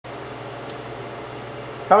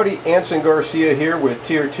Howdy, Anson Garcia here with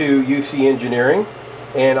Tier 2 UC Engineering,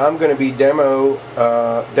 and I'm going to be demoing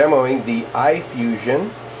the iFusion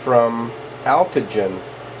from Altigen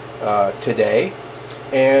today,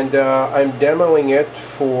 and I'm demoing it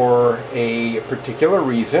for a particular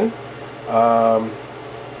reason,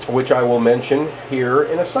 which I will mention here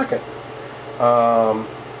in a second.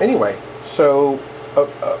 Anyway, so a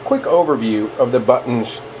quick overview of the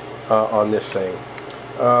buttons on this thing.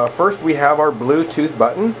 First, we have our Bluetooth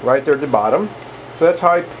button right there at the bottom. So that's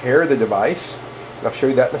how I pair the device. And I'll show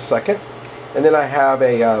you that in a second. And then I have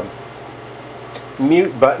a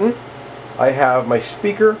mute button. I have my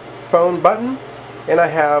speaker phone button. And I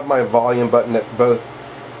have my volume button that both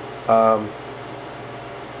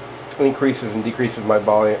increases and decreases my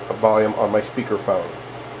volume on my speaker phone.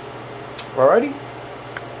 Alrighty.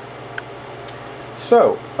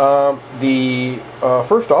 So,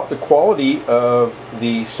 first off, the quality of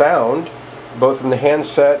the sound, both from the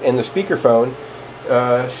handset and the speakerphone,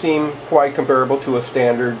 seem quite comparable to a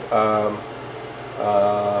standard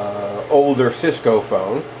older Cisco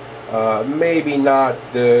phone. Maybe not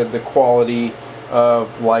the quality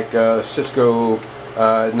of like a Cisco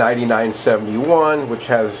 9971, which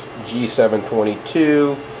has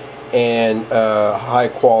G722 and high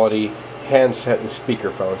quality handset and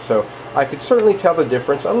speakerphone. So I could certainly tell the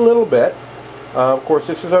difference a little bit. Of course,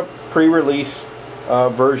 this is a pre-release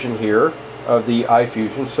version here of the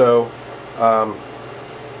iFusion, so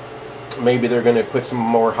maybe they're going to put some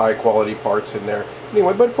more high-quality parts in there.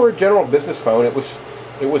 Anyway, but for a general business phone, it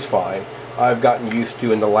was fine. I've gotten used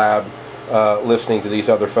to in the lab listening to these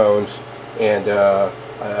other phones, and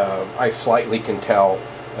I slightly can tell,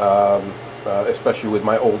 especially with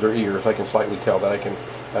my older ears, I can slightly tell that I can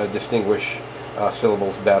distinguish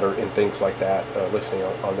syllables better and things like that listening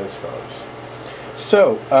on those phones.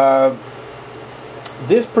 So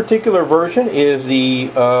this particular version is the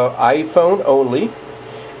iPhone only,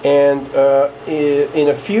 and in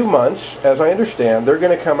a few months, as I understand, they're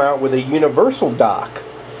going to come out with a universal dock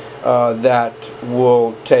that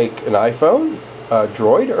will take an iPhone, a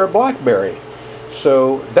Droid, or a BlackBerry.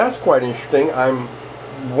 So that's quite interesting. I'm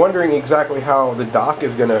wondering exactly how the dock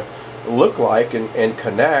is going to look like and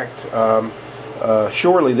connect.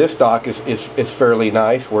 Surely this dock is fairly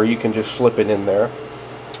nice, where you can just slip it in there.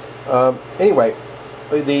 Anyway,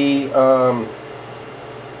 the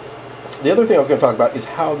other thing I was going to talk about is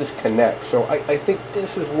how this connects. So I think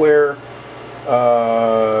this is where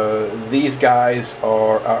these guys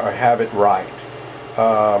have it right.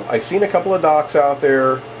 I've seen a couple of docks out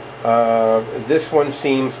there. This one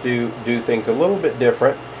seems to do things a little bit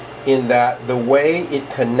different, in that the way it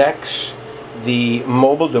connects the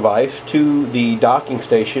mobile device to the docking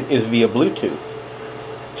station is via Bluetooth.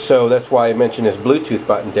 So that's why I mentioned this Bluetooth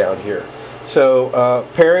button down here. So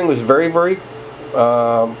pairing was very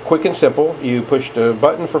quick and simple. You push the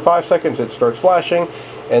button for 5 seconds, it starts flashing,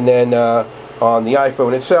 and then on the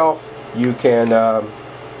iPhone itself, you can,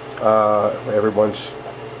 everyone's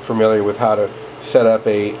familiar with how to set up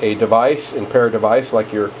a device and pair a device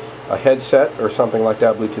like a headset or something like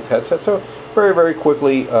that, Bluetooth headset. So very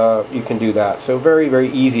quickly you can do that. So very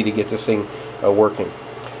easy to get this thing working.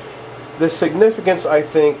 The significance, I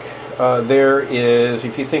think, there is,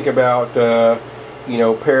 if you think about you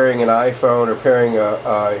know, pairing an iPhone or pairing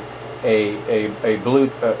a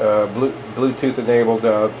Bluetooth enabled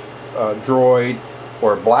Droid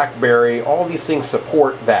or BlackBerry, all these things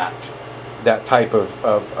support that type of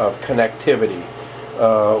connectivity.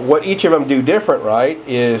 What each of them do different, right,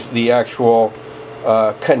 is the actual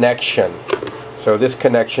connection. So this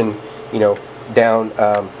connection, you know, down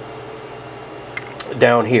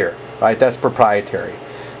here, right, that's proprietary.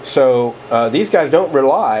 So these guys don't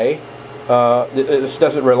rely, this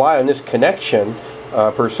doesn't rely on this connection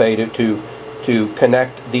per se to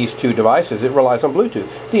connect these two devices. It relies on Bluetooth.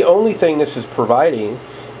 The only thing this is providing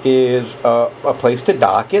is a place to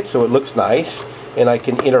dock it so it looks nice, and I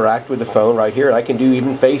can interact with the phone right here, and I can do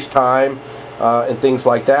even FaceTime and things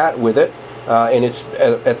like that with it, and it's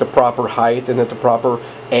at the proper height and at the proper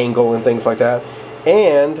angle and things like that,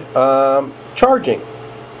 and charging.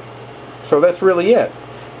 So that's really it.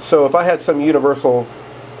 So if I had some universal,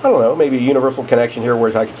 I don't know, maybe a universal connection here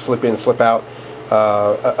where I could slip in, slip out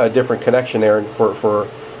a different connection there, and for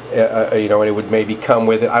you know, and it would maybe come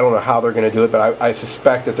with it. I don't know how they're going to do it, but I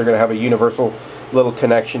suspect that they're going to have a universal little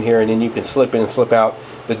connection here, and then you can slip in and slip out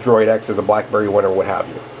the Droid X or the BlackBerry one or what have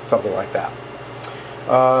you, something like that.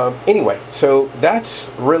 Anyway, so that's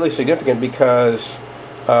really significant because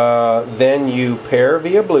then you pair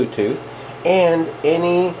via Bluetooth, and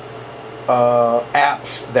any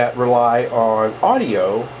apps that rely on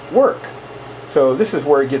audio work. So this is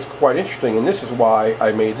where it gets quite interesting, and this is why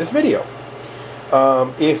I made this video.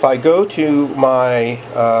 If I go to my,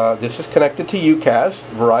 this is connected to UCAS,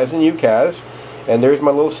 Verizon UCAS, and there's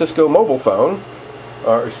my little Cisco mobile phone,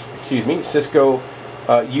 or excuse me, Cisco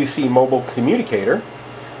UC mobile communicator.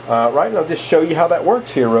 Right, and I'll just show you how that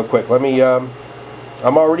works here real quick. Let me, I'm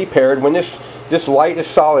already paired. When this light is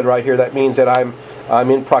solid right here, that means that I'm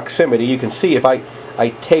in proximity. You can see if I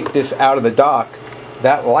take this out of the dock,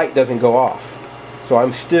 that light doesn't go off. So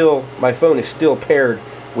I'm still, my phone is still paired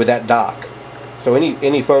with that dock. So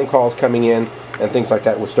any phone calls coming in and things like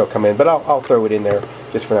that will still come in. But I'll throw it in there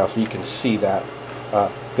just for now so you can see that. I'm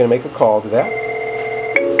going to make a call to that.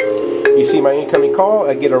 You see my incoming call.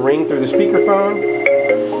 I get a ring through the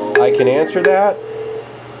speakerphone. I can answer that.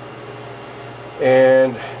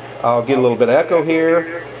 And I'll get a little bit of echo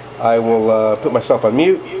here. I will put myself on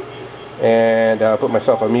mute. And put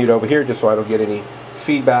myself on mute over here just so I don't get any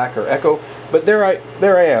feedback or echo. But there I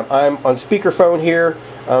am. I'm on speakerphone here.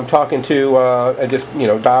 I'm talking to, I just,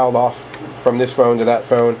 dialed off from this phone to that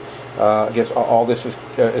phone. I guess all this is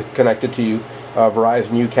connected to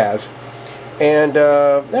Verizon UCAS. And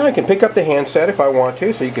now I can pick up the handset if I want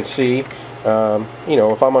to, so you can see, if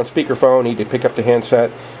I'm on speakerphone, I need to pick up the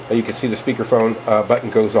handset. You can see the speakerphone button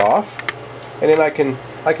goes off. And then I can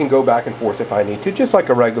go back and forth if I need to, just like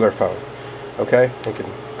a regular phone. Okay, I can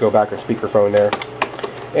go back on speakerphone there.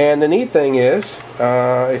 And the neat thing is,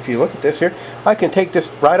 if you look at this here, I can take this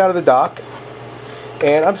right out of the dock,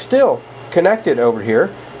 and I'm still connected over here.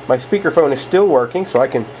 My speakerphone is still working, so I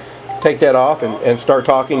can take that off and start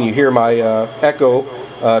talking. You hear my echo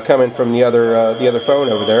coming from the other phone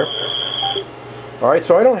over there. All right,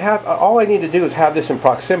 so I don't have. All I need to do is have this in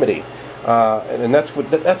proximity, and that's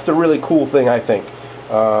the really cool thing I think.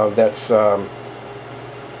 That's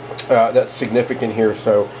significant here.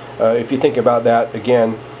 So if you think about that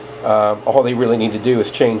again, all they really need to do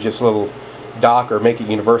is change this little dock or make it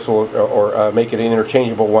universal or make it an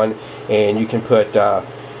interchangeable one, and you can put Droid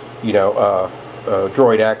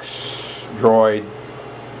X, Droid,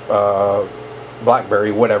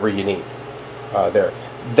 BlackBerry, whatever you need there.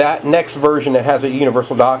 That next version that has a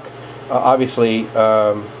universal dock, obviously,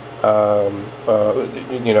 depending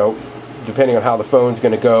on how the phone's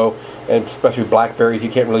going to go, and especially BlackBerries,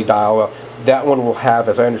 you can't really dial. That one will have,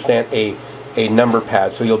 as I understand, a number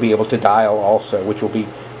pad, so you'll be able to dial also, which will be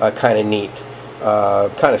kind of neat.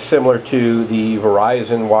 Kind of similar to the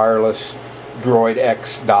Verizon wireless Droid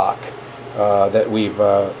X dock that we've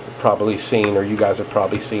probably seen, or you guys have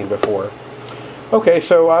probably seen before. Okay,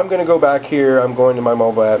 so I'm going to go back here. I'm going to my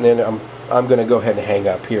mobile app, and then I'm going to go ahead and hang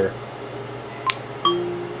up here.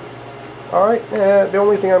 Alright, the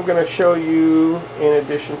only thing I'm going to show you, in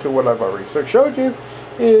addition to what I've already showed you,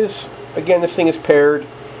 is, again, this thing is paired,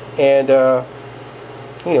 and,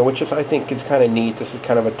 which is, I think, is kind of neat. This is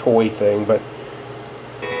kind of a toy thing, but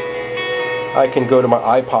I can go to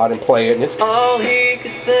my iPod and play it, and it's all he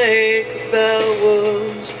could think about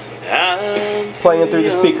was playing through the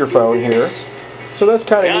speakerphone here. So that's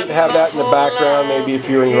kind of neat to have that in the background, maybe if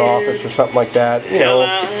you're in your office or something like that,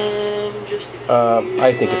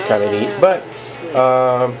 I think it's kind of neat. But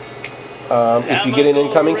if you get an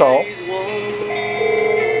incoming call,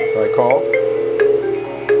 I call,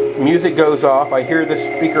 music goes off, I hear the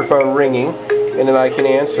speakerphone ringing, and then I can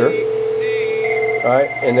answer.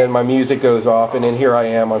 Alright, and then my music goes off, and then here I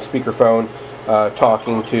am on speakerphone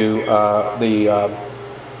talking to the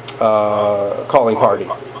calling party.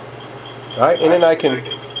 Alright, and then I can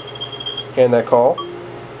end that call,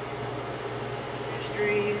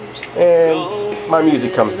 and my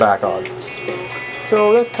music comes back on.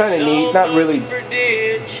 So that's kind of neat. Not really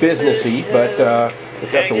businessy, but if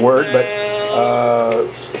that's a word, but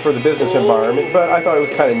for the business environment. But I thought it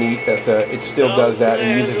was kind of neat that it still does that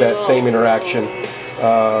and uses that same interaction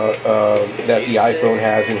that the iPhone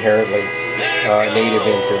has inherently native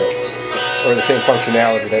into it, or the same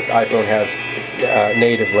functionality that iPhone has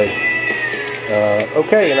natively.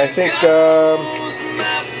 Okay, and I think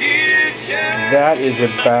that is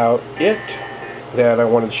about it that I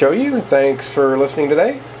wanted to show you. Thanks for listening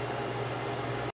today.